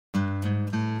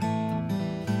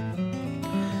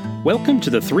Welcome to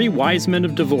the Three Wise Men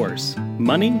of Divorce,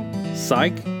 Money,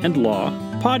 Psych, and Law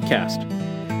podcast.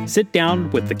 Sit down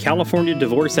with the California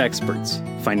divorce experts,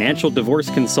 financial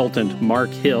divorce consultant Mark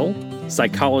Hill,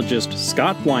 psychologist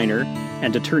Scott Weiner,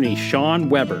 and attorney Sean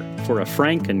Weber for a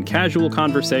frank and casual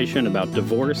conversation about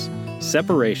divorce,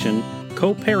 separation,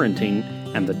 co-parenting,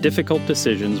 and the difficult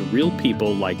decisions real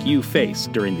people like you face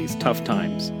during these tough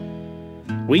times.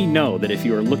 We know that if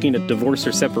you are looking at divorce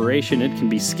or separation, it can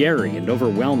be scary and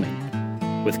overwhelming.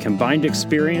 With combined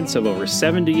experience of over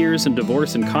 70 years in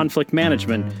divorce and conflict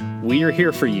management, we are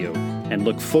here for you and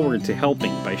look forward to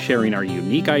helping by sharing our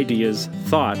unique ideas,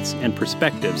 thoughts, and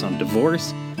perspectives on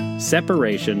divorce,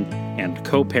 separation, and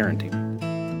co-parenting.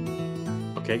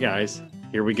 Okay, guys,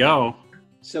 here we go.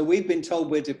 So we've been told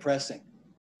we're depressing.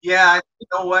 Yeah, you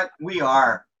know what? We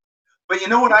are. But you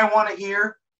know what I want to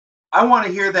hear? I want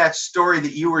to hear that story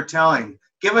that you were telling.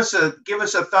 Give us a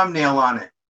thumbnail on it.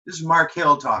 This is Mark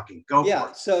Hill talking. Go for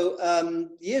it. So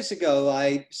years ago,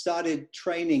 I started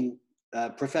training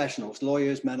professionals,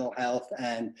 lawyers, mental health,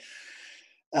 and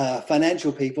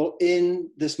financial people in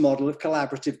this model of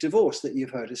collaborative divorce that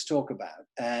you've heard us talk about.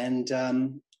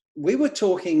 And we were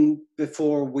talking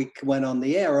before we went on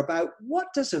the air about what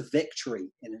does a victory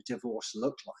in a divorce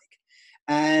look like?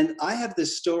 And I have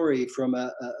this story from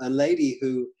a lady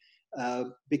who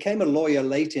became a lawyer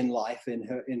late in life,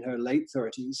 in her late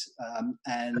 30s,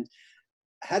 and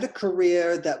had a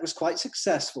career that was quite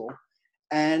successful.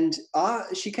 And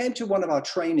she came to one of our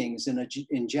trainings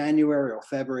in January or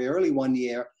February, early one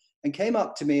year, and came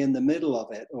up to me in the middle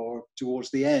of it or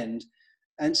towards the end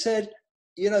and said,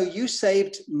 you know, you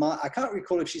saved I can't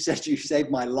recall if she said you saved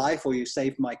my life or you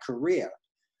saved my career.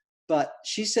 But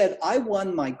she said, I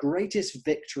won my greatest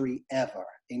victory ever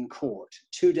in court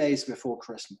 2 days before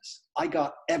Christmas. I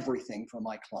got everything for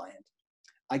my client.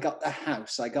 I got the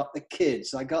house, I got the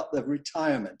kids, I got the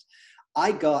retirement.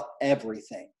 I got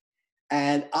everything.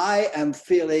 And I am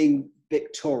feeling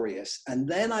victorious. And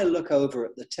then I look over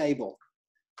at the table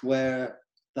where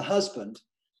the husband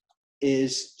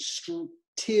is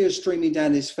tears streaming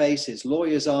down his face, his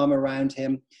lawyer's arm around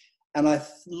him. And I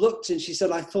looked and she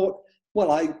said, I thought, well,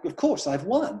 of course I've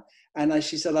won. And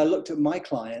she said, I looked at my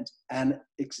client and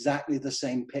exactly the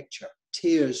same picture,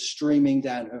 tears streaming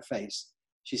down her face.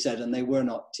 She said, and they were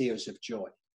not tears of joy.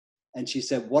 And she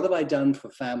said, what have I done for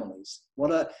families?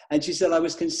 And she said, I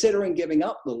was considering giving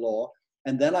up the law.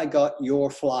 And then I got your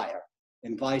flyer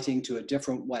inviting to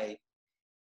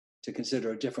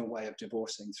consider a different way of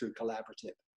divorcing through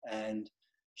collaborative. And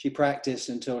she practiced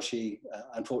until she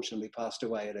unfortunately passed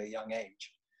away at a young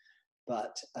age.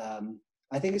 But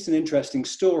I think it's an interesting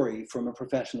story from a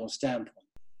professional standpoint.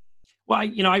 Well,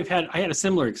 I had a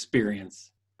similar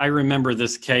experience. I remember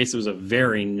this case. It was a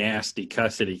very nasty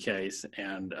custody case,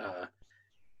 and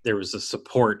there was a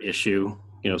support issue,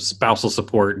 spousal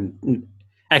support. And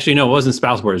actually, no, it wasn't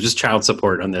spousal support. It was just child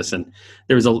support on this. And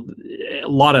there was a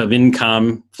lot of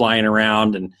income flying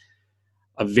around and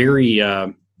a very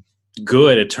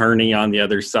good attorney on the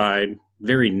other side,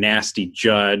 very nasty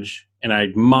judge. And I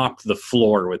mopped the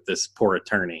floor with this poor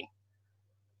attorney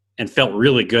and felt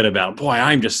really good about, boy,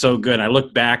 I'm just so good. And I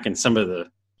look back and some of the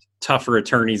tougher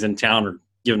attorneys in town are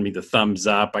giving me the thumbs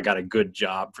up. I got a good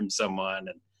job from someone.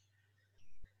 And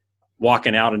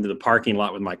walking out into the parking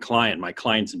lot with my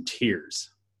client's in tears.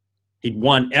 He'd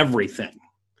won everything.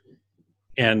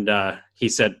 And he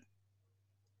said,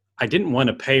 I didn't want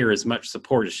to pay her as much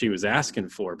support as she was asking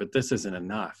for, but this isn't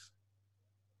enough.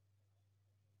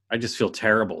 I just feel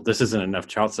terrible. This isn't enough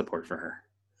child support for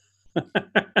her.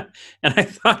 And I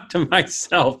thought to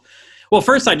myself, well,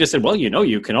 first I just said, well,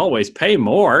 you can always pay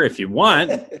more if you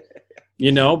want,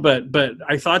 but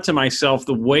I thought to myself,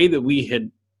 the way that we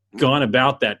had gone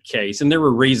about that case, and there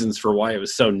were reasons for why it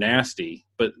was so nasty,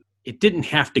 but it didn't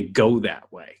have to go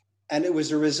that way. And it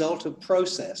was a result of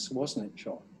process, wasn't it,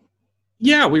 Sean?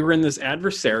 Yeah, we were in this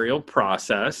adversarial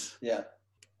process. Yeah.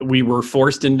 We were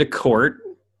forced into court.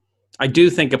 I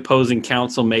do think opposing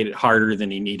counsel made it harder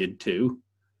than he needed to.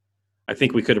 I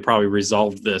think we could have probably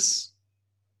resolved this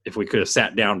if we could have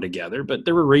sat down together, but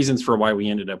there were reasons for why we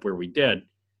ended up where we did.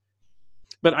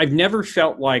 But I've never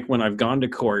felt like when I've gone to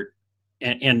court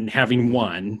and having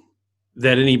won,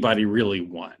 that anybody really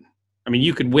won. I mean,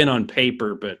 you could win on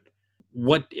paper, but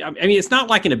it's not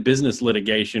like in a business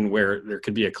litigation where there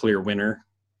could be a clear winner,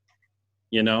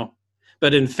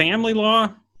 but in family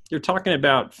law, you're talking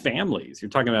about families.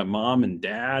 You're talking about mom and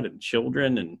dad and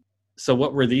children. And so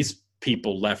what were these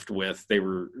people left with? They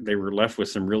were left with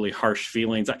some really harsh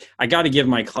feelings. I got to give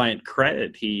my client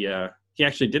credit. He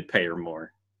actually did pay her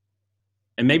more.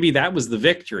 And maybe that was the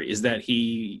victory, is that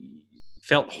he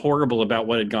felt horrible about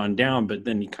what had gone down, but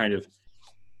then he kind of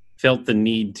felt the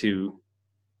need to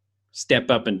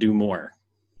step up and do more.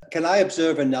 Can I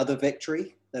observe another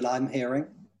victory that I'm hearing?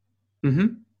 Mm-hmm.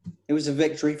 It was a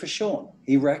victory for Sean.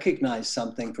 He recognized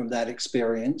something from that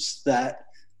experience that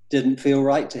didn't feel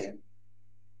right to him.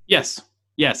 Yes,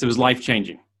 it was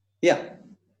life-changing. Yeah.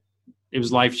 It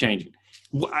was life-changing.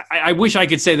 I wish I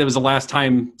could say that was the last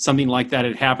time something like that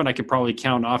had happened. I could probably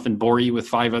count off and bore you with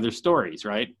 5 other stories,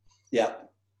 right? Yeah.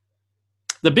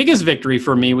 The biggest victory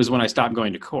for me was when I stopped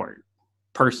going to court,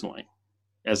 personally,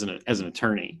 as an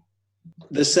attorney.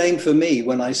 The same for me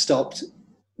when I stopped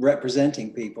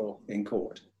representing people in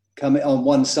court. Coming on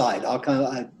one side,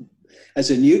 as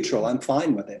a neutral, I'm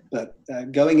fine with it. But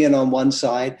going in on one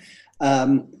side,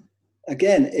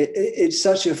 again, it's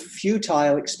such a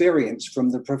futile experience from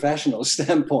the professional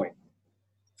standpoint,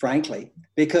 frankly,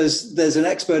 because there's an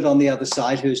expert on the other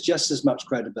side who's just as much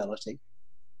credibility.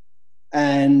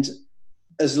 And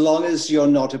as long as you're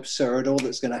not absurd, all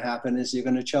that's going to happen is you're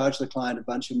going to charge the client a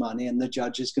bunch of money and the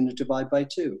judge is going to divide by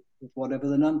 2 with whatever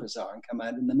the numbers are and come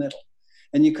out in the middle.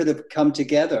 And you could have come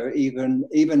together,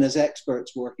 even as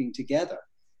experts working together,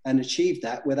 and achieved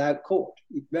that without court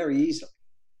very easily.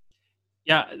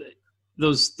 Yeah,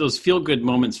 those feel-good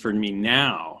moments for me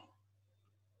now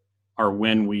are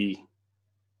when we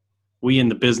in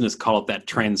the business call it that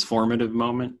transformative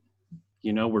moment,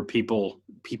 where people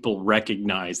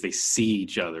recognize they see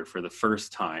each other for the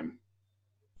first time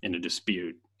in a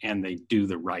dispute and they do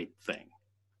the right thing.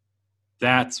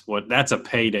 That's a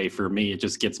payday for me. It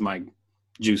just gets my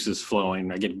juices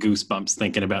flowing. I get goosebumps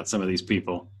thinking about some of these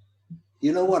people.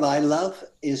 You know what I love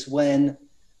is when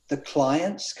the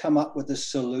clients come up with a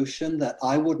solution that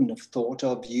I wouldn't have thought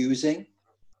of using.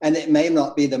 And it may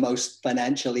not be the most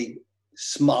financially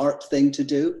smart thing to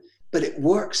do, but it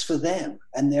works for them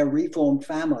and their reformed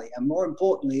family. And more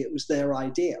importantly, it was their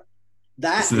idea.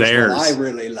 That's what I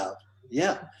really love.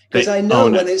 Yeah. Because I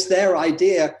know when it's their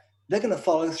idea, they're going to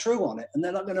follow through on it and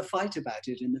they're not going to fight about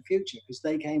it in the future because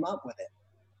they came up with it.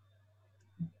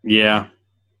 Yeah.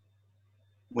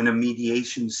 When a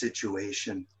mediation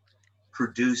situation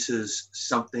produces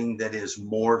something that is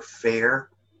more fair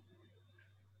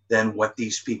than what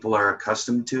these people are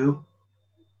accustomed to,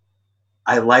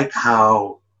 I like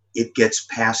how it gets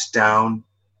passed down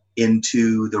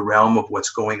into the realm of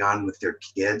what's going on with their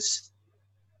kids.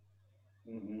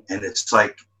 Mm-hmm. And it's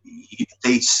like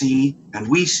they see, and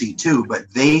we see too,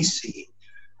 but they see,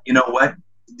 you know what,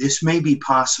 this may be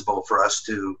possible for us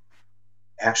to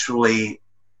actually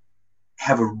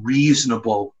have a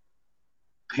reasonable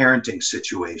parenting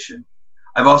situation.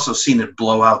 I've also seen it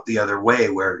blow out the other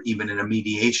way, where even in a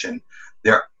mediation,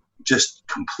 they're just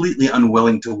completely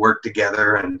unwilling to work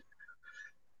together, and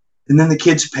then the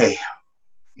kids pay,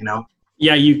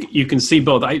 Yeah, you can see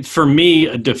both. For me,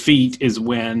 a defeat is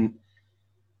when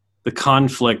the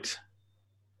conflict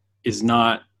is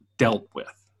not dealt with.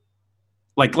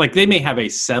 Like they may have a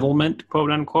settlement,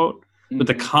 quote unquote, but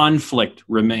the conflict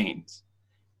remains.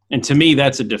 And to me,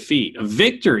 that's a defeat. A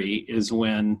victory is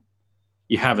when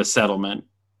you have a settlement,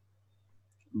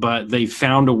 but they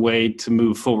found a way to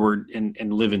move forward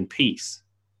and live in peace.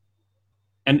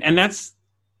 And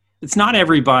it's not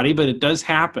everybody, but it does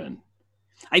happen.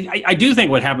 I do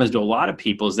think what happens to a lot of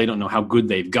people is they don't know how good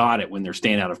they've got it when they're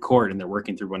staying out of court and they're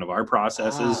working through one of our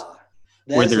processes.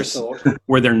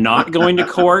 Where they're not going to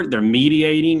court, they're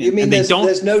mediating. You mean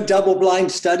there's no double-blind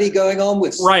study going on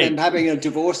with them having a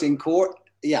divorce in court?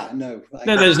 Yeah, no.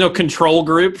 There's no control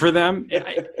group for them.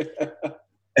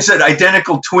 I said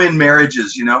identical twin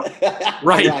marriages,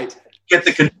 Right. Get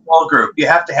the control group. You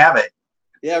have to have it.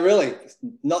 Yeah, really.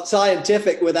 Not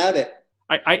scientific without it.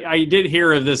 I did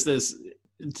hear of this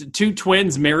 2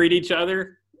 twins married each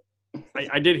other.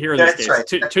 I did hear of this case.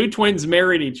 Right. Two twins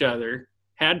married each other,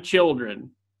 had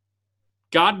children,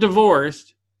 got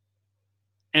divorced,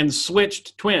 and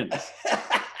switched twins.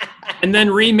 And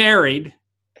then remarried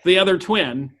the other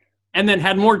twin, and then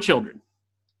had more children.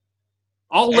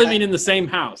 All living in the same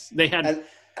house. They had...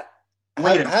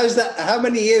 How's that? How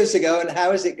many years ago, and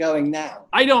how is it going now?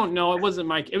 I don't know. It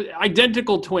wasn't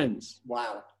identical twins.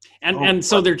 Wow. And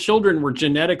so their children were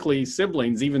genetically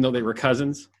siblings, even though they were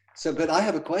cousins. But I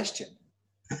have a question.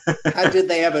 How did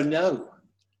they ever know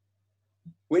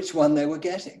which one they were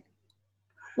getting?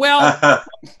 Well,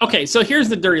 okay. So here's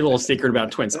the dirty little secret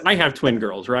about twins. I have twin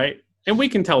girls, right? And we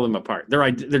can tell them apart.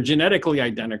 They're genetically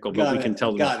identical, but we can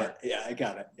tell them apart. Got it. Yeah, I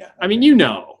got it. Yeah. I mean,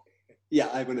 Yeah,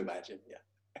 I would imagine. Yeah.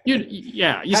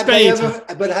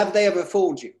 But have they ever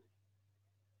fooled you?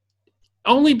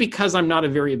 Only because I'm not a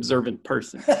very observant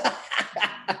person.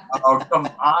 Oh, come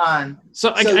on.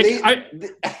 So, So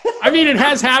I mean, it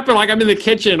has happened. Like I'm in the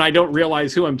kitchen and I don't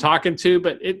realize who I'm talking to,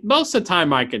 but most of the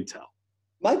time I can tell.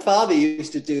 my father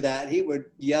used to do that. He would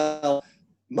yell,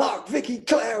 Mark, Vicky,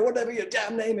 Claire, whatever your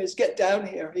damn name is, get down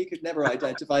here. He could never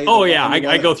identify. Oh yeah,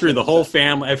 I go through the whole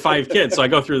family. I have 5 kids, so I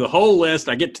go through the whole list.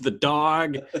 I get to the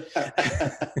dog.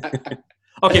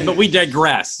 Okay, but we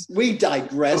digress. We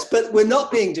digress, but we're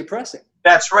not being depressing.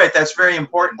 That's right. That's very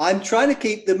important. I'm trying to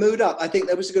keep the mood up. I think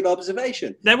that was a good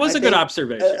observation. That was a good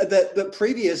observation. That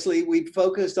previously we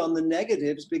focused on the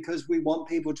negatives because we want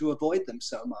people to avoid them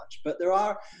so much. But there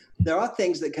are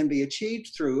things that can be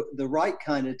achieved through the right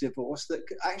kind of divorce that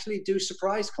actually do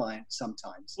surprise clients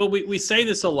sometimes. Well, we say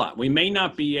this a lot. We may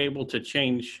not be able to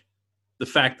change the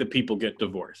fact that people get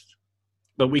divorced,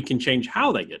 but we can change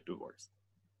how they get divorced.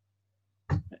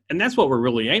 And that's what we're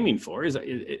really aiming for. Is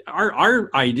our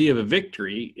idea of a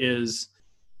victory is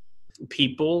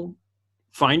people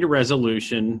find a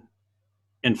resolution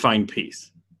and find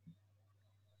peace.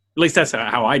 At least that's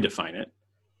how I define it.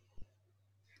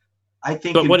 I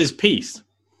think. But what is peace?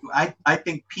 I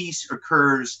think peace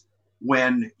occurs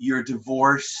when your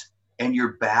divorce and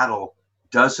your battle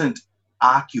doesn't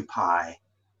occupy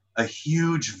a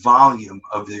huge volume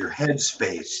of your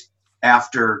headspace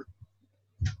after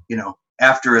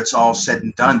it's all said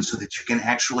and done, so that you can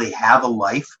actually have a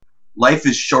life. Life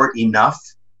is short enough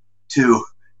to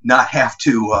not have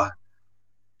to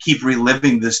keep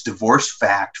reliving this divorce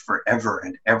fact forever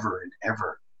and ever and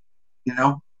ever.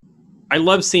 I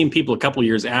love seeing people a couple of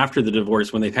years after the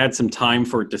divorce when they've had some time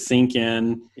for it to sink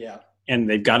in. Yeah. And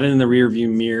they've got it in the rearview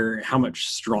mirror, how much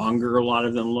stronger a lot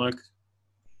of them look.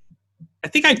 I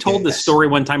think I told this story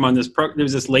one time on this there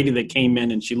was this lady that came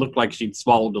in and she looked like she'd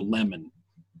swallowed a lemon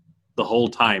the whole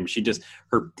time.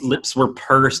 Her lips were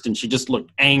pursed and she just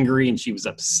looked angry and she was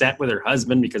upset with her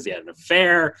husband because he had an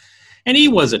affair and he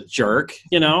was a jerk,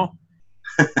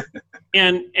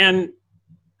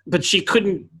 but she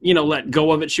couldn't, let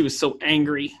go of it. She was so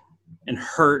angry and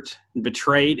hurt and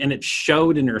betrayed, and it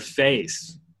showed in her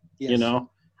face. Yes.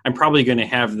 I'm probably going to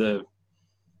have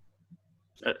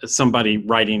somebody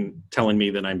telling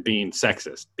me that I'm being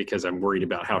sexist because I'm worried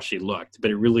about how she looked, but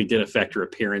it really did affect her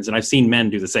appearance. And I've seen men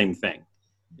do the same thing.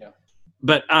 Yeah.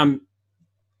 But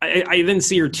I then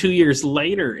see her 2 years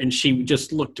later and she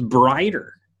just looked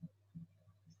brighter.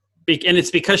 And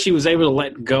it's because she was able to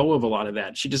let go of a lot of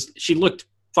that. She looked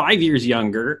 5 years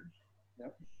younger.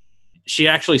 Yep. She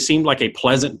actually seemed like a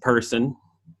pleasant person.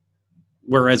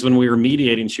 Whereas when we were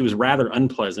mediating, she was rather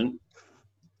unpleasant.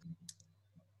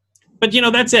 But,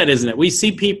 that's it, isn't it? We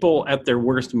see people at their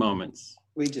worst moments.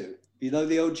 We do. You know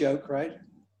the old joke, right?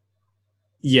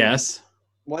 Yes.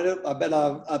 Why don't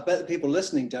I bet people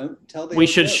listening don't tell the We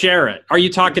should joke. Share it. Are you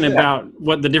talking about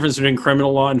what the difference between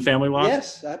criminal law and family law?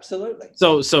 Yes, absolutely.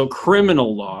 So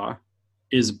criminal law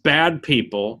is bad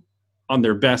people on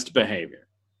their best behavior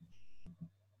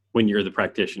when you're the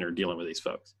practitioner dealing with these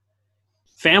folks.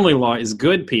 Family law is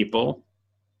good people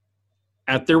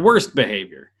at their worst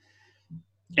behavior.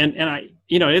 And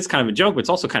it's kind of a joke, but it's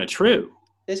also kind of true.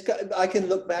 I can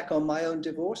look back on my own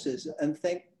divorces and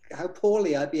think how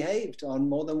poorly I behaved on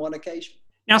more than one occasion.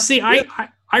 Now, see, I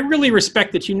really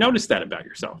respect that you noticed that about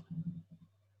yourself.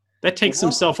 That takes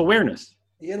some self-awareness.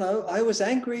 I was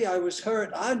angry. I was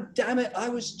hurt. Damn it, I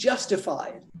was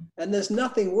justified. And there's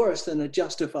nothing worse than a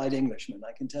justified Englishman,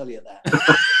 I can tell you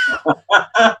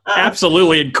that.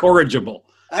 Absolutely incorrigible.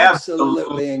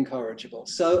 Absolutely incorrigible.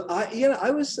 So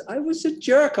I was a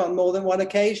jerk on more than one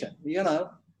occasion,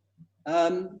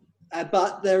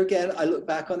 but there again, I look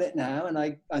back on it now and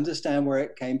I understand where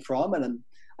it came from, and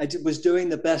I was doing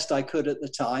the best I could at the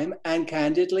time. And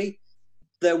candidly,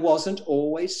 there wasn't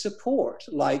always support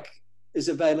like is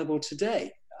available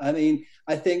today. I mean,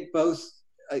 I think both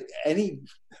any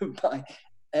of my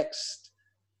ex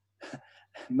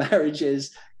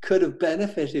marriages could have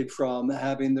benefited from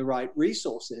having the right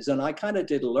resources. And I kind of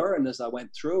did learn as I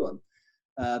went through them.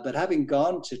 But having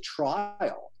gone to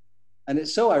trial, and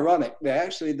it's so ironic,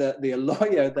 the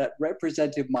lawyer that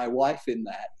represented my wife in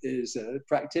that is a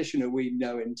practitioner we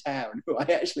know in town who I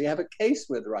actually have a case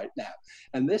with right now.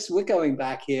 And we're going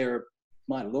back here,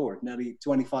 my Lord, nearly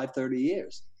 25, 30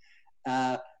 years.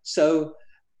 So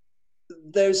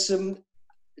there's some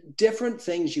different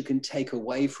things you can take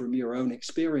away from your own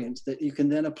experience that you can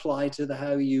then apply to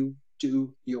how you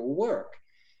do your work.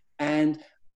 And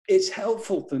it's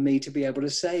helpful for me to be able to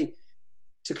say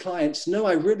to clients, no,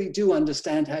 I really do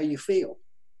understand how you feel.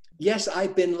 Yes,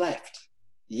 I've been left.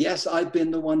 Yes, I've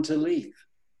been the one to leave.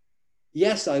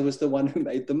 Yes, I was the one who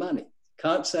made the money.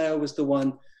 Can't say I was the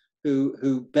one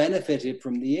who benefited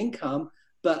from the income,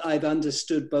 but I've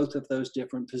understood both of those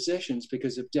different positions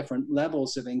because of different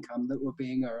levels of income that were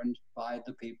being earned by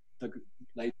the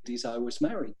ladies I was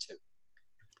married to.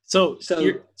 So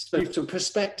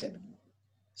Perspective.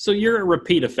 So you're a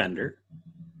repeat offender.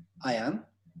 I am.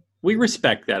 We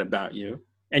respect that about you.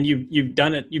 And you've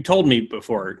done it. You told me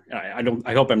before.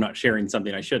 I hope I'm not sharing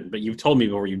something I shouldn't. But you've told me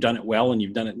before you've done it well and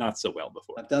you've done it not so well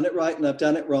before. I've done it right and I've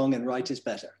done it wrong, and right is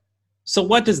better. So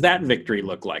what does that victory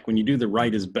look like when you do the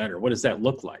right is better? What does that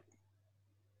look like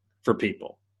for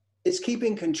people? It's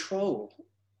keeping control.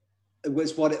 It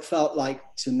was what it felt like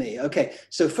to me. Okay,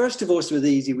 so first divorce was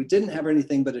easy. We didn't have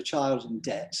anything but a child in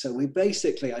debt. So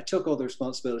I took all the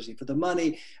responsibility for the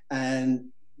money, and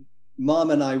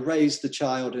Mom and I raised the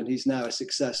child, and he's now a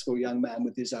successful young man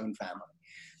with his own family.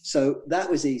 So that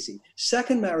was easy.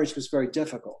 Second marriage was very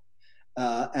difficult.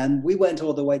 And we went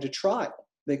all the way to trial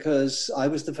because I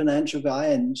was the financial guy,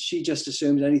 and she just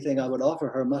assumed anything I would offer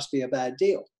her must be a bad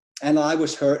deal. And I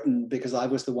was hurting because I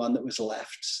was the one that was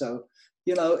left. So,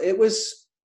 it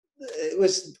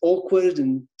was awkward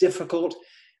and difficult.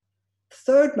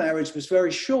 Third marriage was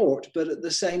very short, but at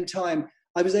the same time,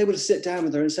 I was able to sit down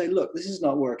with her and say, look, this is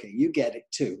not working. You get it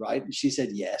too, right? And she said,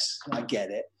 yes, I get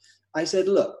it. I said,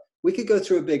 look, we could go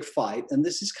through a big fight, and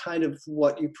this is kind of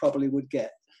what you probably would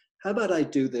get. How about I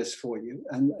do this for you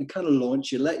and kind of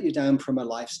launch you, let you down from a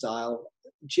lifestyle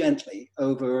gently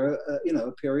over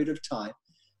a period of time.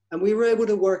 And we were able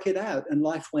to work it out, and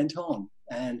life went on.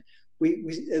 And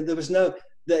there was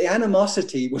the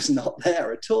animosity was not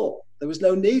there at all. There was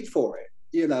no need for it.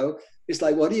 It's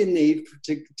like, what do you need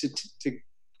to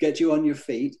get you on your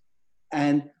feet?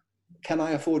 And can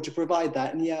I afford to provide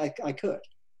that? And yeah, I could.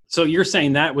 So you're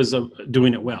saying that was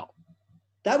doing it well?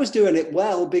 That was doing it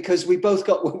well because we both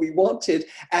got what we wanted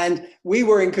and we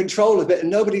were in control of it and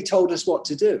nobody told us what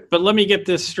to do. But let me get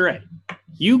this straight.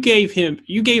 You gave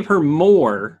her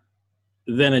more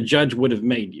than a judge would have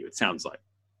made you, it sounds like.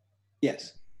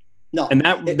 Yes. No. And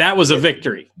that was a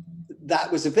victory.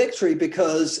 That was a victory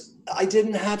because I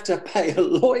didn't have to pay a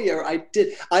lawyer. I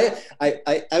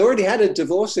already had a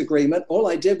divorce agreement. All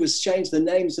I did was change the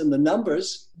names and the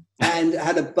numbers, and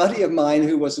had a buddy of mine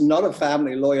who was not a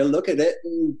family lawyer look at it,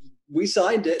 and we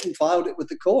signed it and filed it with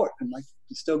the court, and I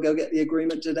can still go get the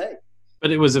agreement today. But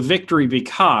it was a victory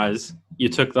because you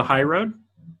took the high road?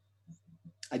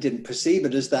 I didn't perceive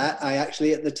it as that. I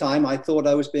actually, at the time, I thought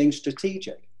I was being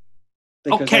strategic.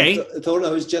 Because okay. I thought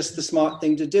it was just the smart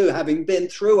thing to do, having been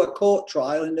through a court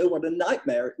trial and knew what a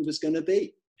nightmare it was going to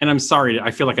be. And I'm sorry,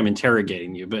 I feel like I'm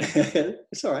interrogating you, but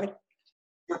it's all right.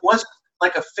 It wasn't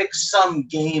like a fixed sum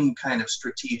game kind of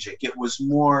strategic. It was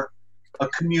more a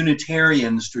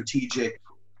communitarian strategic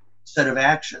set of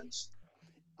actions.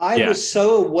 I was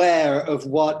so aware of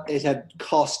what it had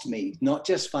cost me, not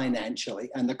just financially,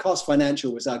 and the cost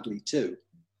financial was ugly too.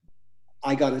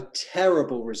 I got a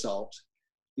terrible result.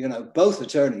 Both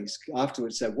attorneys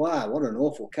afterwards said, wow, what an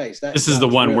awful case. This is the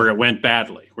one where it went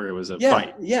badly, where it was a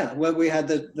fight. Yeah, where we had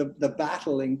the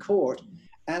battle in court.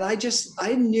 And I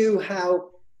knew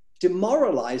how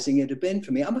demoralizing it had been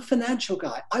for me. I'm a financial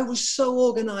guy. I was so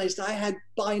organized. I had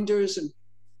binders and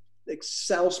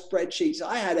Excel spreadsheets.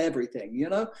 I had everything,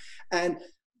 And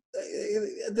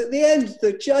at the end,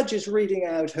 the judge is reading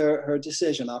out her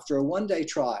decision after a one-day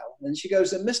trial. And she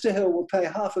goes, and Mr. Hill will pay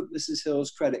half of Mrs.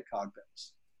 Hill's credit card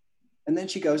bills. And then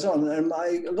she goes on, and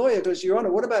my lawyer goes, Your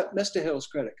Honor, what about Mr. Hill's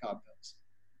credit card bills?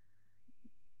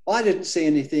 I didn't see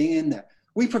anything in there.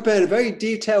 We prepared a very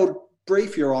detailed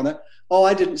brief, Your Honor. Oh,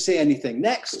 I didn't see anything.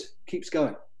 Next, keeps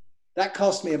going. That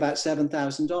cost me about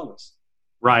 $7,000.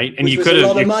 Right, and which you could have a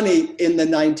lot of money in the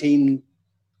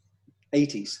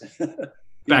 1980s.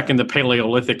 Back in the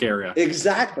Paleolithic era.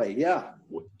 Exactly, yeah.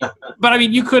 But I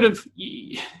mean, you could have.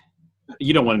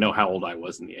 You don't want to know how old I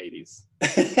was in the 80s.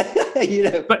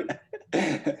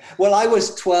 Well, I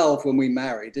was 12 when we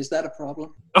married. Is that a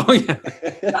problem? Oh, yeah.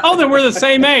 Oh, then we're the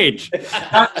same age.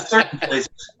 Certain places.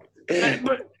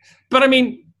 But I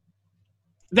mean,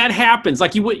 that happens.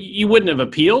 Like you wouldn't have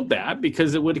appealed that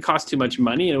because it would have cost too much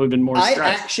money and it would have been more stress. I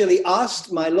actually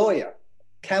asked my lawyer,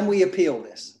 can we appeal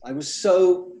this? I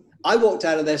walked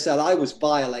out of there said I was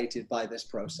violated by this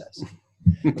process.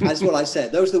 That's what I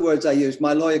said. Those are the words I used.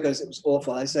 My lawyer goes, it was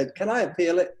awful. I said, can I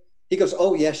appeal it? He goes,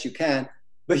 oh, yes, you can,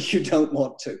 but you don't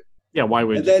want to. Yeah, why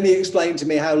would you? And then he explained to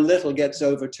me how little gets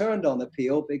overturned on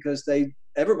appeal because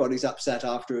everybody's upset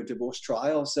after a divorce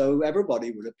trial, so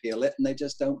everybody would appeal it, and they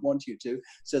just don't want you to.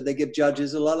 So they give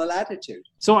judges a lot of latitude.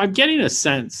 So I'm getting a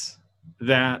sense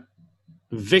that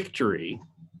victory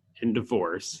in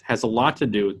divorce has a lot to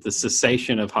do with the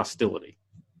cessation of hostility.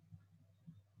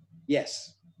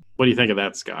 Yes. What do you think of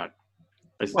that, Scott?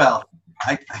 Well,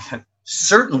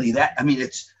 certainly that, I mean,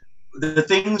 it's the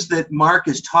things that Mark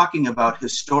is talking about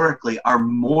historically are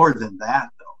more than that,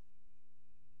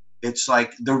 though. It's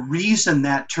like the reason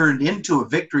that turned into a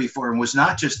victory for him was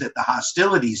not just that the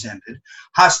hostilities ended.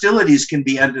 Hostilities can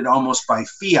be ended almost by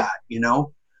fiat,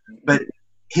 but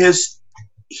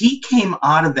he came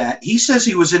out of that. He says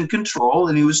he was in control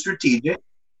and he was strategic,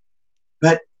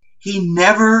 but he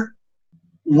never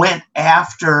went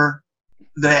after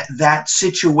that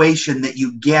situation that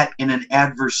you get in an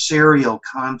adversarial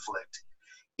conflict,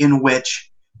 in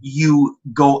which you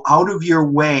go out of your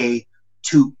way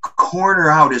to corner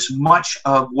out as much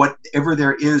of whatever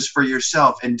there is for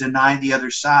yourself and deny the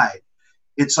other side.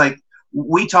 It's like,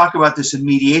 we talk about this in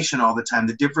mediation all the time,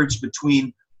 the difference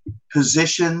between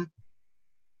position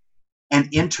and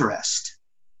interest.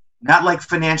 Not like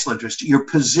financial interest, your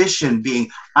position being,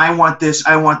 I want this,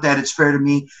 I want that, it's fair to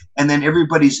me. And then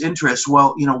everybody's interest,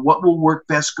 well, what will work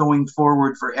best going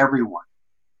forward for everyone?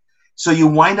 So you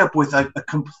wind up with a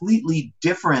completely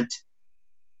different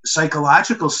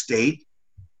psychological state.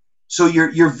 So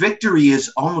your victory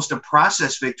is almost a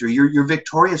process victory. You're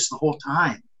victorious the whole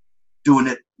time doing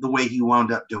it the way he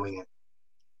wound up doing it.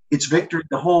 It's victory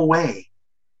the whole way.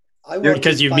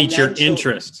 Because you meet your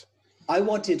interests. I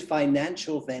wanted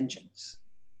financial vengeance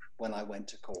when I went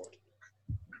to court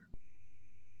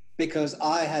because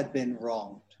I had been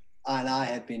wronged and I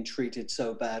had been treated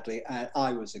so badly and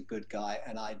I was a good guy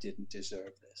and I didn't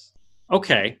deserve this.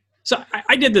 Okay. So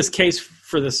I did this case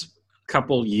for this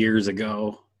couple years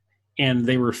ago and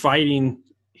they were fighting.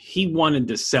 He wanted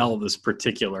to sell this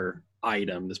particular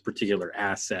item, this particular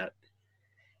asset.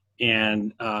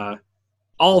 And,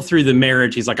 all through the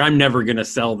marriage, he's like, I'm never going to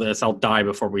sell this. I'll die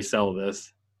before we sell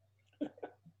this.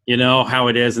 You know how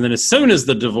it is. And then as soon as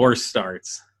the divorce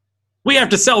starts, we have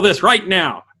to sell this right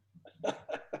now.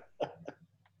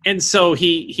 And so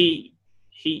he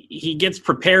gets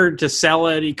prepared to sell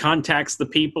it. He contacts the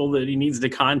people that he needs to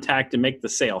contact to make the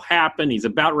sale happen. He's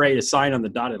about ready to sign on the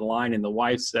dotted line. And the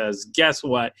wife says, guess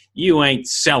what? You ain't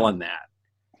selling that.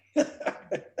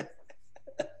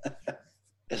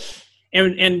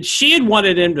 And she had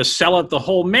wanted him to sell it the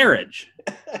whole marriage.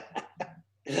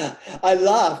 I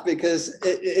laugh because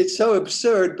it's so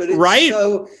absurd, but it's right?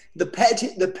 So the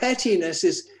pettiness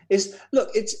is look.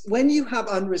 It's when you have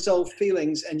unresolved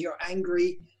feelings and you're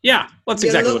angry. Yeah, that's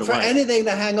exactly what it was. Look for anything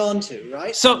to hang on to,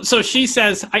 right? So she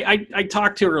says, I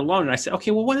talked to her alone and I said,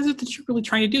 okay, well, what is it that you're really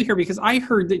trying to do here? Because I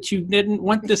heard that you didn't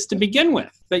want this to begin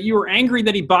with, that you were angry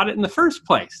that he bought it in the first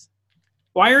place.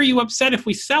 Why are you upset if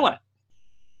we sell it?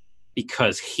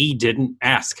 Because he didn't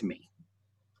ask me.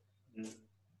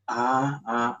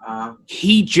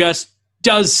 He just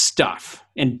does stuff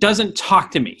and doesn't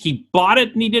talk to me. He bought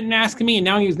it and he didn't ask me, and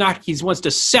now he wants to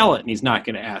sell it and he's not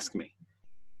going to ask me.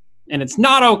 And it's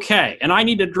not okay. And I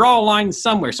need to draw a line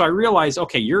somewhere. So I realized,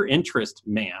 okay, your interest,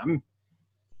 ma'am,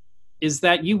 is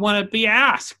that you want to be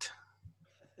asked.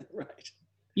 Right.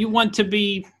 You want to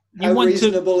be. How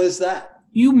reasonable is that?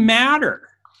 You matter.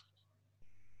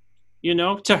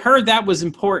 To her, that was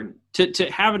important, to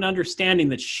have an understanding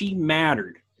that she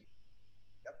mattered.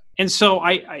 Yep. And so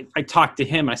I talked to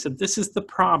him. I said, this is the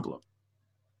problem.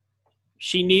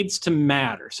 She needs to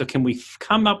matter. So can we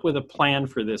come up with a plan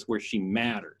for this where she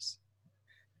matters?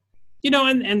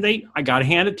 And I got to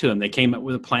hand it to them. They came up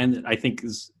with a plan that I think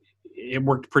it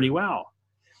worked pretty well.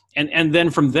 And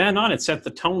then from then on, it set the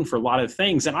tone for a lot of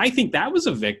things. And I think that was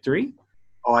a victory.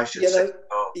 Oh, I should say.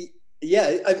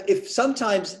 Yeah, if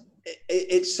sometimes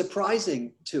it's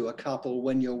surprising to a couple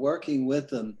when you're working with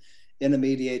them in a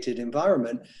mediated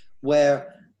environment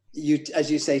where you,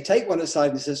 as you say, take one aside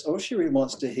and says, all she really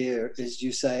wants to hear is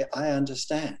you say, I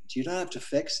understand. You don't have to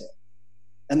fix it.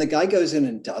 And the guy goes in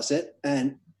and does it.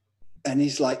 And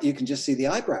he's like, you can just see the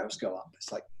eyebrows go up.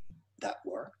 It's like, that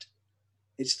worked.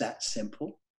 It's that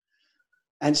simple.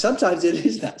 And sometimes it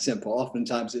is that simple.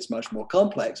 Oftentimes it's much more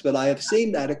complex, but I have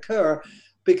seen that occur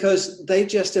because they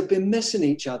just have been missing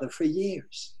each other for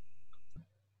years.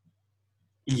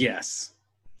 Yes.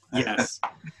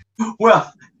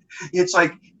 Well, it's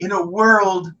like in a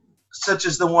world such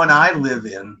as the one I live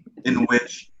in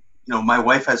which, my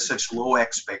wife has such low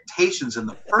expectations in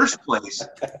the first place,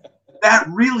 that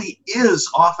really is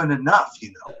often enough,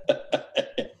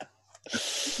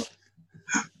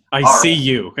 I see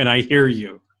you and I hear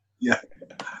you. Yeah.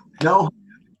 No,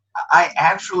 I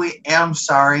actually am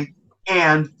sorry.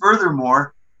 And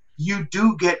furthermore, you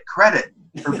do get credit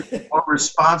for being more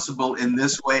responsible in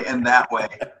this way and that way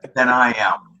than I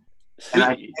am.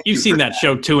 And you've seen that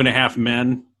show, 2.5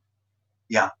 Men?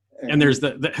 Yeah. And there's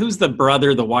who's the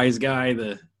brother, the wise guy,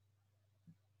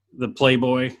 the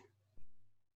playboy?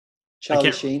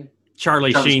 Charlie Sheen.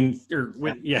 Charlie Sheen,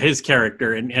 his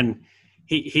character, and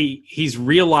he's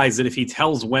realized that if he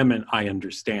tells women, "I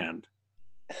understand,"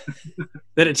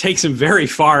 that it takes him very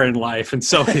far in life, and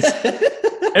so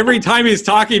every time he's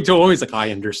talking to a woman, he's like, "I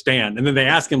understand," and then they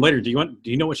ask him later, "Do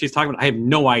you know what she's talking about?" "I have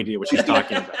no idea what she's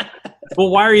talking about."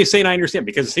 "Well, why are you saying I understand?"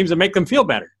 "Because it seems to make them feel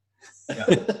better."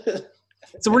 Yeah.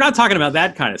 So we're not talking about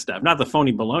that kind of stuff, not the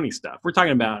phony baloney stuff. We're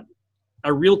talking about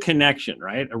a real connection,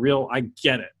 right? A real, I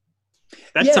get it.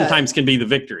 That sometimes can be the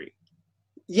victory.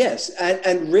 Yes,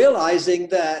 and realizing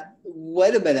that,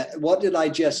 wait a minute, what did I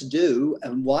just do,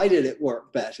 and why did it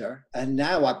work better? And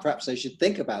now perhaps I should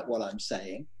think about what I'm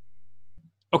saying.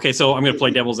 Okay, so I'm going to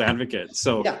play devil's advocate.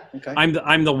 So okay.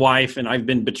 I'm the wife, and I've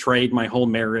been betrayed my whole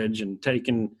marriage and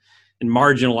taken and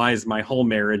marginalized my whole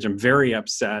marriage. I'm very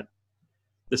upset.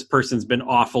 This person's been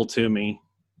awful to me.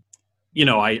 You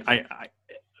know,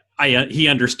 he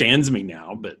understands me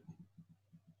now, but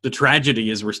the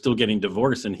tragedy is we're still getting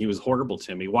divorced, and he was horrible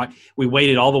to me. Why we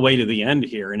waited all the way to the end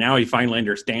here, and now he finally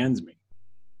understands me.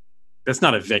 That's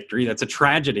not a victory. That's a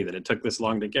tragedy that it took this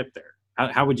long to get there.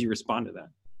 How would you respond to that?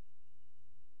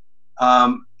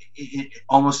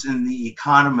 Almost in the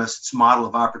economist's model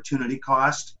of opportunity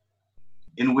cost,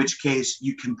 in which case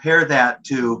you compare that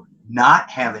to not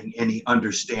having any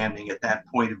understanding at that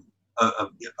point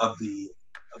of the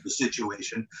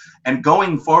situation, and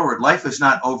going forward, life is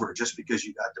not over just because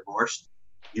you got divorced.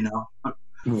 You know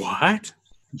what?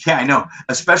 Yeah, I know.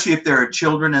 Especially if there are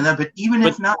children in that, but even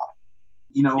if not,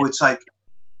 you know, it's like.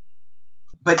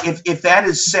 But if that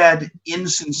is said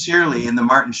insincerely in the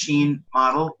Martin Sheen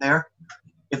model, there,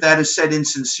 if that is said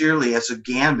insincerely as a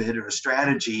gambit or a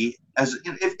strategy, as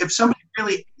if somebody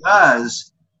really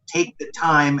does take the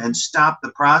time and stop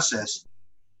the process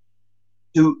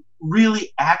to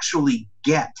really actually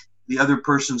get the other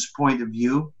person's point of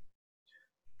view,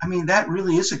 I mean, that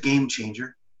really is a game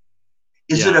changer.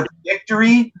 Is it a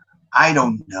victory? I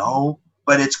don't know,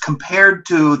 but it's compared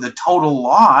to the total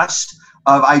loss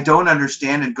of I don't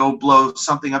understand and go blow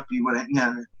something up to you,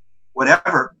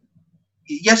 whatever.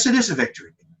 Yes, it is a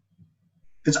victory,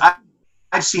 because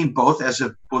I've seen both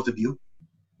both of you.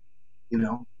 You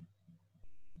know.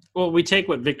 Well, we take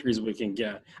what victories we can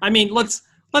get. I mean, let's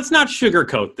not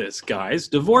sugarcoat this, guys.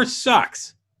 Divorce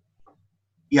sucks.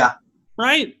 Yeah.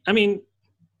 Right? I mean,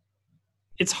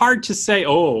 it's hard to say,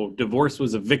 oh, divorce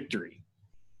was a victory.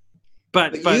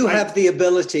 But you have the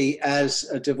ability as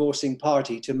a divorcing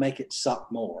party to make it suck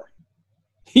more.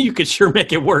 You could sure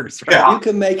make it worse, right? Yeah. You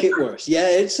can make it worse. Yeah,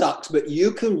 it sucks, but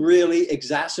you can really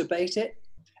exacerbate it,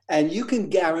 and you can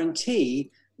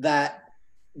guarantee that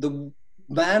the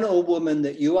man or woman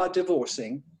that you are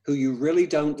divorcing, who you really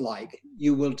don't like,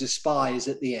 you will despise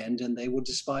at the end, and they will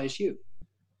despise you.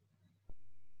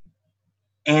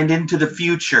 And into the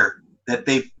future, that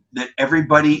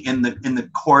everybody in the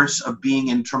course of being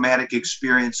in traumatic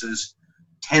experiences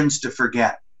tends to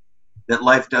forget that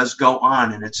life does go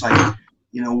on, and it's like,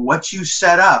 you know, what you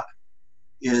set up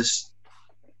is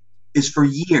for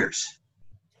years.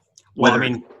 Well, I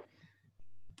mean,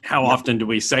 how often do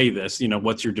we say this? You know,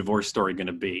 what's your divorce story going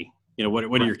to be? You know,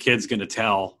 what are your kids going to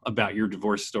tell about your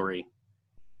divorce story?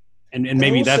 And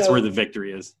maybe also, that's where the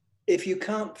victory is. If you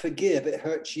can't forgive, it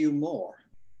hurts you more.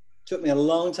 It took me a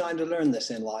long time to learn this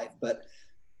in life, but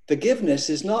forgiveness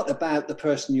is not about the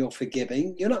person you're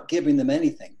forgiving. You're not giving them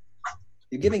anything.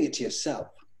 You're giving it to yourself.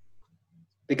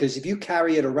 Because if you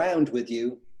carry it around with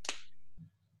you,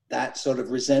 that sort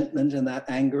of resentment and that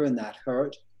anger and that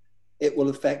hurt, it will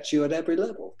affect you at every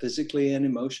level, physically and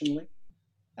emotionally.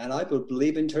 And I would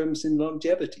believe in terms in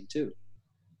longevity too.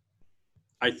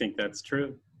 I think that's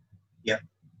true. Yeah.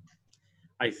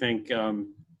 I think,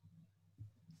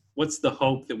 what's the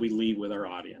hope that we leave with our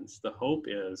audience? The hope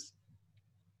is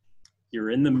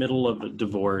you're in the middle of a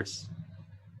divorce,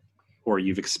 or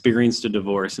you've experienced a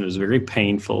divorce and it was very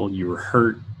painful. You were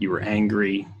hurt, you were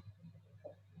angry,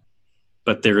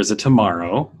 but there is a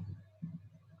tomorrow,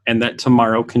 and that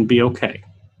tomorrow can be okay.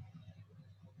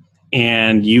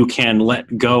 And you can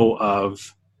let go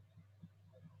of,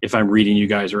 if I'm reading you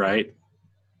guys right,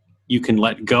 you can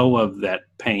let go of that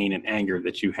pain and anger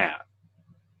that you have.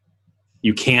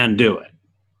 You can do it.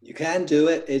 You can do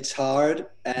it. It's hard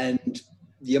and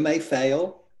you may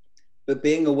fail, but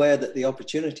being aware that the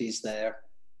opportunity is there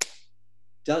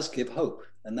does give hope.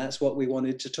 And that's what we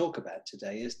wanted to talk about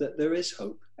today, is that there is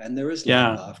hope and there is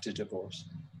life after divorce.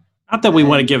 Not that we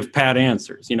want to give pat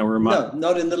answers, you know. No,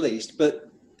 not in the least. But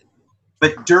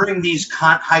during these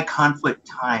high conflict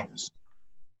times,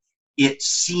 it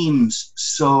seems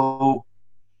so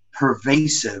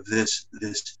pervasive,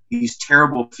 these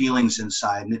terrible feelings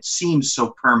inside, and it seems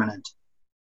so permanent.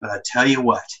 But I tell you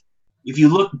what, If you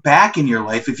look back in your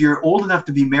life, if you're old enough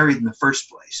to be married in the first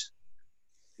place,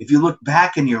 if you look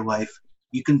back in your life,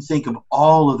 you can think of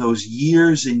all of those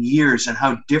years and years and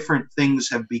how different things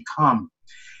have become.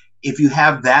 If you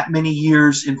have that many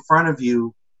years in front of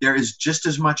you, there is just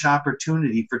as much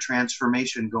opportunity for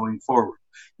transformation going forward.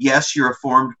 Yes, you're a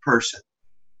formed person,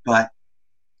 but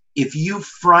if you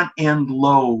front end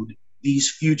load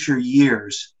these future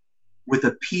years with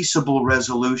a peaceable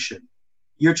resolution,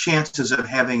 your chances of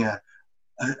having a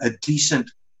decent,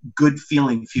 good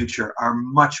feeling future are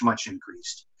much, much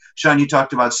increased. Sean, you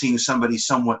talked about seeing somebody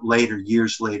somewhat later,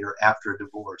 years later, after a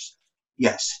divorce.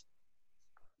 Yes,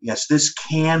 this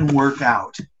can work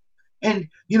out. And,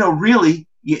 really,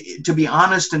 to be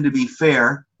honest and to be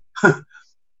fair,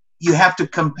 you have to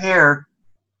compare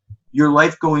your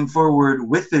life going forward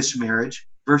with this marriage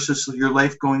versus your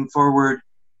life going forward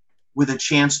with a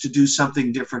chance to do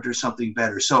something different or something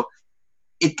better. So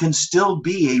it can still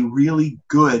be a really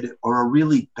good or a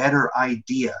really better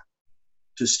idea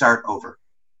to start over.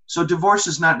 So divorce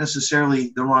is not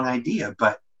necessarily the wrong idea,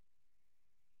 but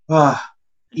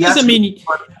doesn't mean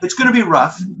it's going to be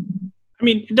rough. I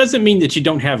mean, it doesn't mean that you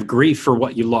don't have grief for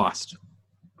what you lost.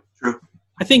 True.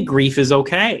 I think grief is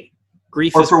okay.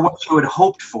 Grief or is for what you had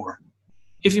hoped for.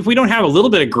 If we don't have a little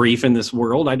bit of grief in this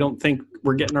world, I don't think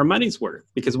we're getting our money's worth,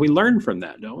 because we learn from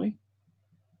that, don't we?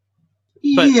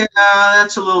 But, yeah,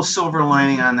 that's a little silver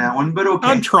lining on that one, but okay.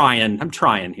 I'm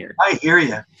trying here. I hear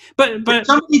you. But did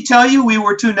somebody tell you we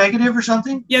were too negative or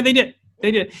something? Yeah, they did.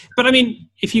 But I mean,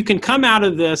 if you can come out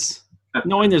of this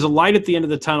knowing there's a light at the end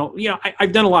of the tunnel,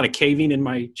 I've done a lot of caving in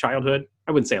my childhood.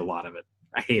 I wouldn't say a lot of it.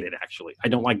 I hate it, actually. I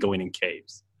don't like going in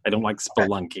caves. I don't like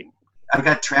spelunking. I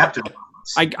got trapped in one.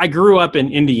 I grew up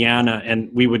in Indiana, and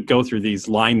we would go through these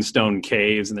limestone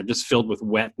caves, and they're just filled with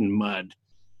wet and mud.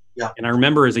 Yeah. And I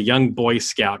remember as a young Boy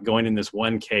Scout going in this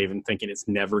one cave and thinking it's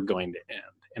never going to end.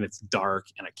 And it's dark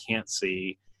and I can't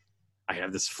see. I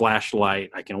have this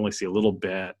flashlight. I can only see a little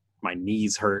bit. My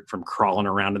knees hurt from crawling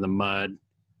around in the mud.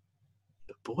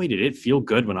 But boy, did it feel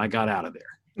good when I got out of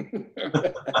there.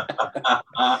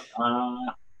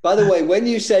 By the way, when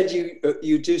you said you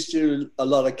used to do a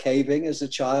lot of caving as a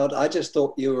child, I just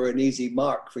thought you were an easy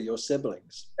mark for your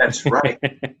siblings. That's right.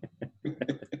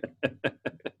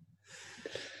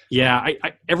 Yeah,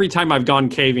 I every time I've gone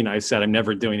caving, I said I'm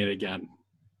never doing it again.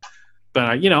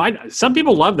 But some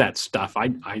people love that stuff. I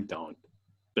don't.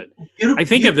 But I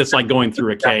think of this like going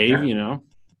through a cave.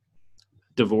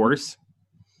 Divorce.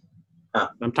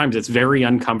 Sometimes it's very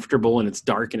uncomfortable and it's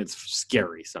dark and it's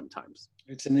scary. Sometimes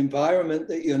it's an environment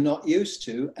that you're not used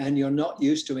to, and you're not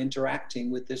used to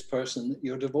interacting with this person that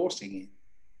you're divorcing in.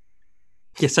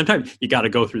 Yeah, sometimes you got to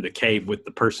go through the cave with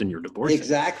the person you're divorcing.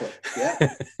 Exactly.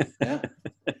 Yeah. Yeah.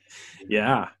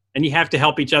 Yeah. And you have to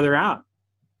help each other out.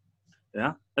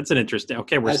 Yeah. That's an interesting.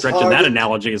 Okay, we're stretching that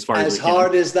analogy as far as we can. As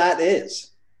hard as that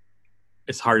is.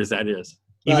 As hard as that is.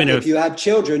 Even if you have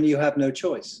children, you have no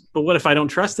choice. But what if I don't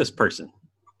trust this person?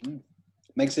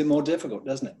 Makes it more difficult,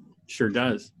 doesn't it? Sure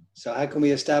does. So how can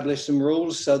we establish some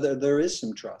rules so that there is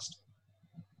some trust?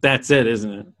 That's it,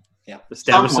 isn't it? Yeah.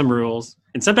 Establish some rules.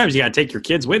 And sometimes you got to take your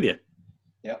kids with you.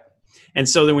 Yeah. And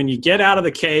so then when you get out of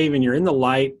the cave and you're in the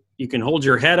light, you can hold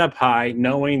your head up high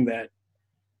knowing that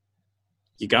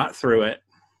you got through it.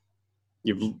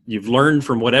 You've learned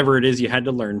from whatever it is you had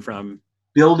to learn from.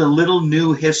 Build a little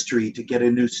new history to get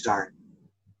a new start.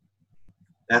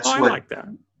 I like that.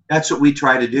 That's what we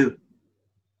try to do.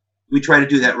 We try to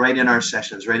do that right in our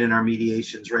sessions, right in our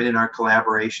mediations, right in our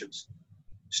collaborations.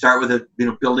 Start with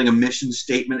building a mission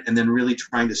statement and then really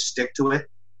trying to stick to it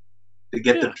to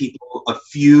get the people a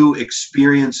few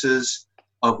experiences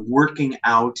of working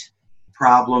out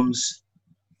problems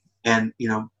and,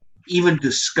 even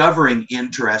discovering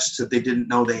interests that they didn't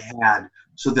know they had,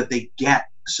 so that they get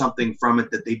something from it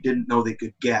that they didn't know they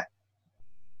could get.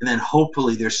 And then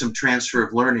hopefully there's some transfer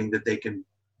of learning that they can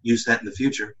use that in the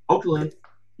future. Hopefully.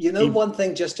 One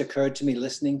thing just occurred to me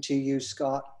listening to you,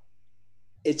 Scott.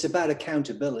 It's about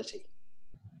accountability.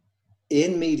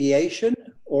 In mediation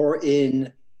or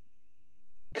in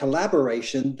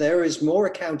collaboration, there is more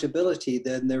accountability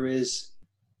than there is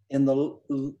in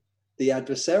the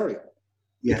adversarial.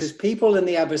 Yes. Because people in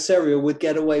the adversarial would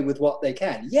get away with what they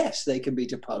can. Yes, they can be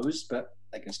deposed, but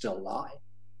they can still lie.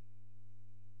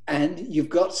 And you've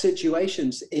got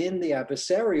situations in the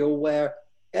adversarial where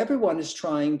everyone is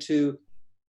trying to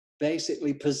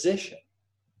basically position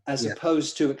as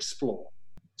opposed to explore.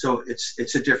 So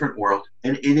it's a different world.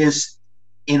 And it is,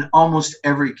 in almost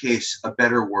every case, a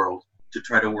better world to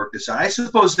try to work this out. I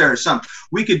suppose there are some.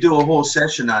 We could do a whole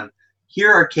session on,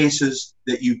 here are cases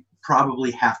that you probably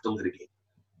have to litigate.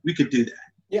 We could do that.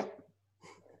 Yeah.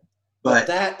 But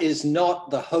that is not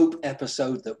the hope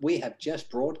episode that we have just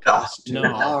broadcast in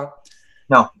our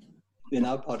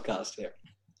podcast here.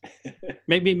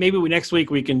 Maybe next week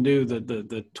we can do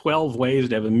the 12 ways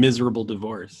to have a miserable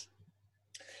divorce.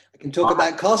 I can talk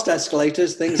about cost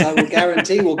escalators, things I will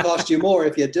guarantee will cost you more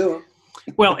if you do them.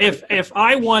 Well, if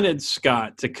I wanted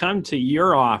Scott to come to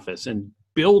your office and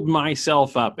build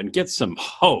myself up and get some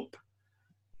hope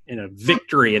and a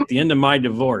victory at the end of my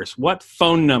divorce, what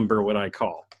phone number would I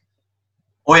call?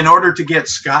 Well, in order to get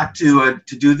Scott to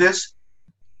do this,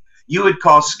 you would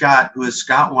call Scott, who is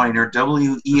Scott Weiner,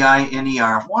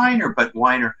 W-E-I-N-E-R,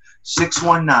 Weiner,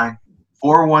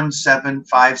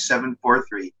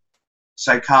 619-417-5743,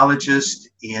 psychologist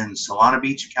in Solana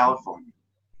Beach, California.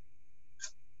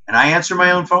 And I answer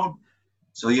my own phone.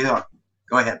 So yeah,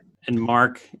 go ahead. And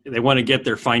Mark, they want to get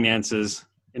their finances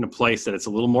in a place that it's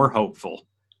a little more hopeful.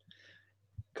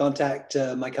 Contact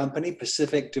my company,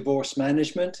 Pacific Divorce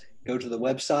Management. Go to the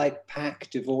website,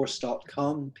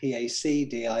 pacdivorce.com,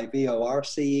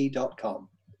 PACDIVORCE.com.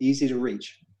 Easy to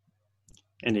reach.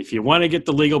 And if you want to get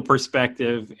the legal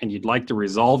perspective and you'd like to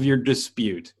resolve your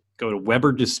dispute, go to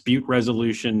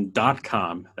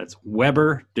WeberDisputeResolution.com. That's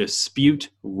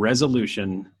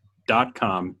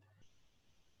WeberDisputeResolution.com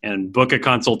and book a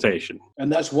consultation.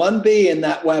 And that's one B in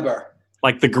that Weber.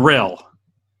 Like the grill.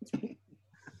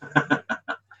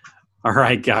 All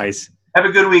right, guys. Have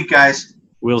a good week, guys.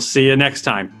 We'll see you next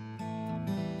time.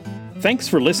 Thanks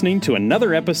for listening to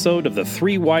another episode of The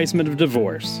Three Wise Men of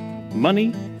Divorce: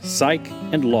 Money, Psych,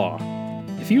 and Law.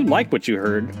 If you like what you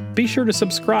heard, be sure to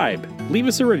subscribe, leave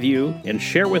us a review, and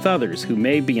share with others who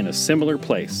may be in a similar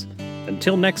place.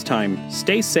 Until next time,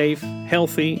 stay safe,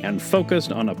 healthy, and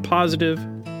focused on a positive,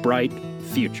 bright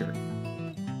future.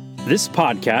 This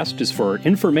podcast is for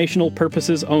informational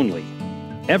purposes only.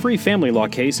 Every family law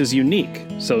case is unique,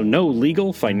 so no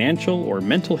legal, financial, or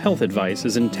mental health advice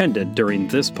is intended during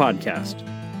this podcast.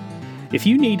 If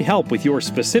you need help with your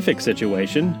specific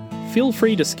situation, feel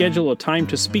free to schedule a time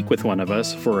to speak with one of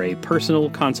us for a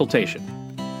personal consultation.